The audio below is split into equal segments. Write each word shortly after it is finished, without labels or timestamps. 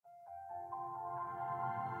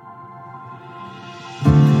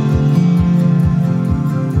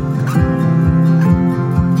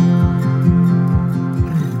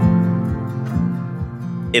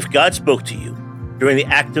If God spoke to you during the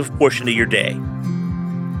active portion of your day,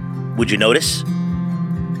 would you notice?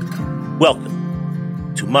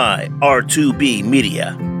 Welcome to my R2B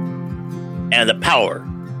Media and the Power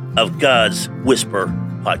of God's Whisper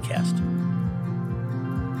podcast.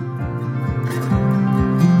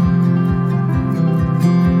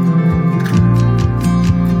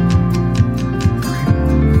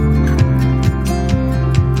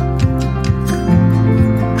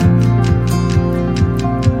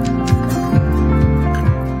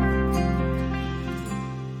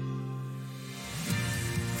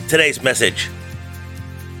 Today's message,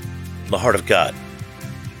 the heart of God.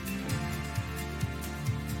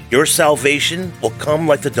 Your salvation will come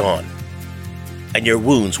like the dawn, and your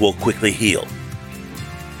wounds will quickly heal.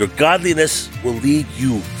 Your godliness will lead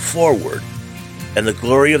you forward, and the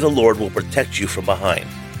glory of the Lord will protect you from behind.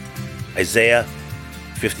 Isaiah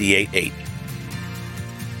 58:8.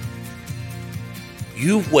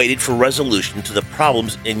 You've waited for resolution to the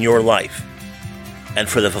problems in your life and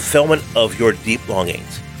for the fulfillment of your deep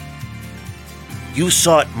longings. You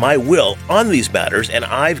sought my will on these matters, and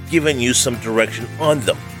I've given you some direction on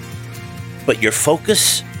them. But your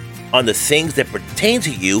focus on the things that pertain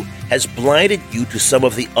to you has blinded you to some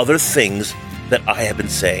of the other things that I have been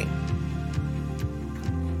saying.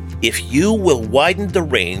 If you will widen the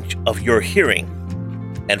range of your hearing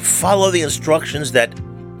and follow the instructions that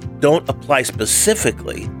don't apply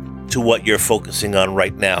specifically to what you're focusing on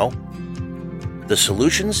right now, the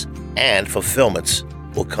solutions and fulfillments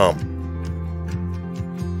will come.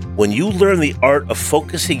 When you learn the art of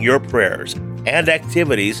focusing your prayers and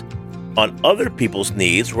activities on other people's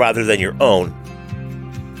needs rather than your own,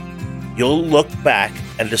 you'll look back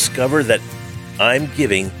and discover that I'm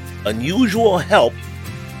giving unusual help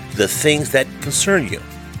to the things that concern you.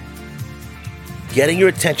 Getting your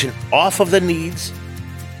attention off of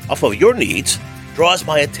your needs, draws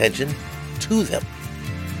my attention to them.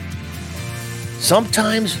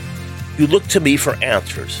 Sometimes you look to me for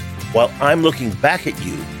answers while I'm looking back at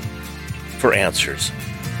you for answers.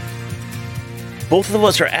 Both of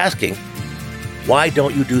us are asking, why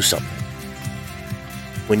don't you do something?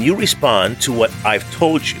 When you respond to what I've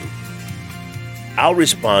told you, I'll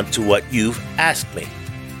respond to what you've asked me.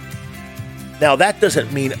 Now, that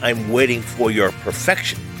doesn't mean I'm waiting for your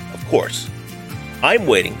perfection, of course. I'm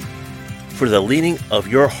waiting for the leaning of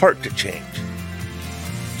your heart to change.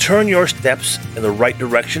 Turn your steps in the right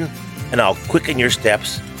direction, and I'll quicken your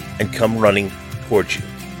steps and come running towards you.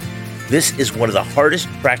 This is one of the hardest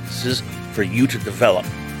practices for you to develop,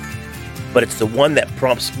 but it's the one that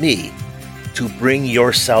prompts me to bring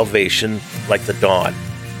your salvation like the dawn.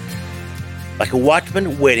 Like a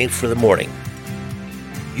watchman waiting for the morning,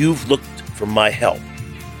 you've looked for my help.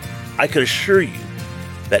 I can assure you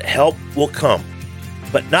that help will come,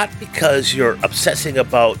 but not because you're obsessing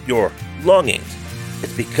about your longings.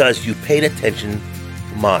 It's because you paid attention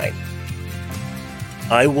to mine.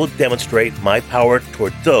 I will demonstrate my power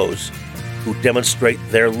toward those who demonstrate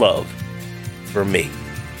their love for me.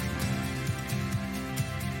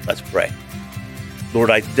 Let's pray. Lord,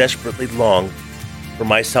 I desperately long for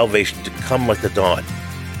my salvation to come like the dawn.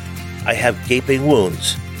 I have gaping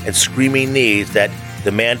wounds and screaming needs that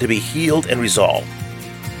demand to be healed and resolved.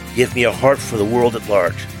 Give me a heart for the world at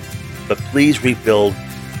large, but please rebuild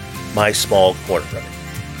my small corner of it.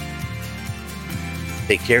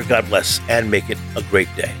 Take care, God bless, and make it a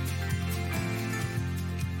great day.